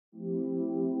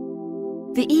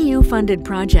The EU-funded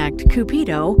project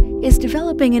Cupido is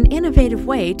developing an innovative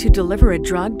way to deliver a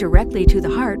drug directly to the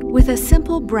heart with a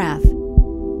simple breath.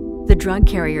 The drug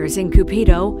carriers in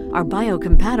Cupido are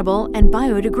biocompatible and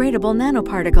biodegradable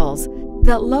nanoparticles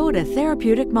that load a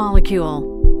therapeutic molecule.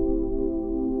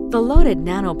 The loaded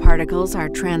nanoparticles are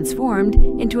transformed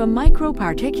into a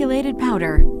microparticulated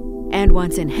powder, and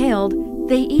once inhaled,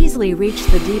 they easily reach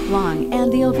the deep lung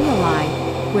and the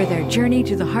alveoli, where their journey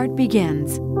to the heart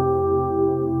begins.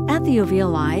 At the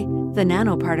alveoli, the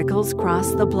nanoparticles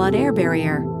cross the blood-air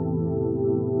barrier.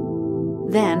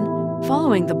 Then,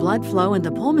 following the blood flow in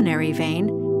the pulmonary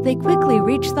vein, they quickly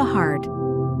reach the heart.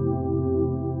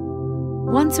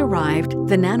 Once arrived,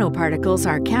 the nanoparticles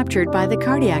are captured by the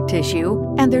cardiac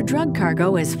tissue, and their drug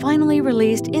cargo is finally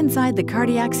released inside the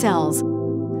cardiac cells,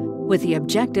 with the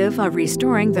objective of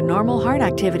restoring the normal heart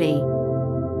activity.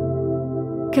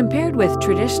 Compared with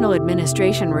traditional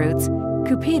administration routes,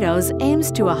 Cupido's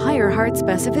aims to a higher heart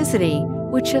specificity,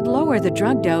 which should lower the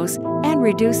drug dose and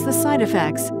reduce the side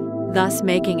effects, thus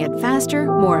making it faster,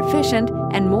 more efficient,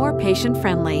 and more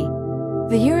patient-friendly.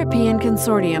 The European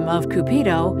Consortium of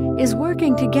Cupido is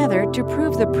working together to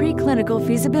prove the preclinical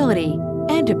feasibility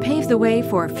and to pave the way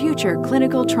for future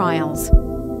clinical trials.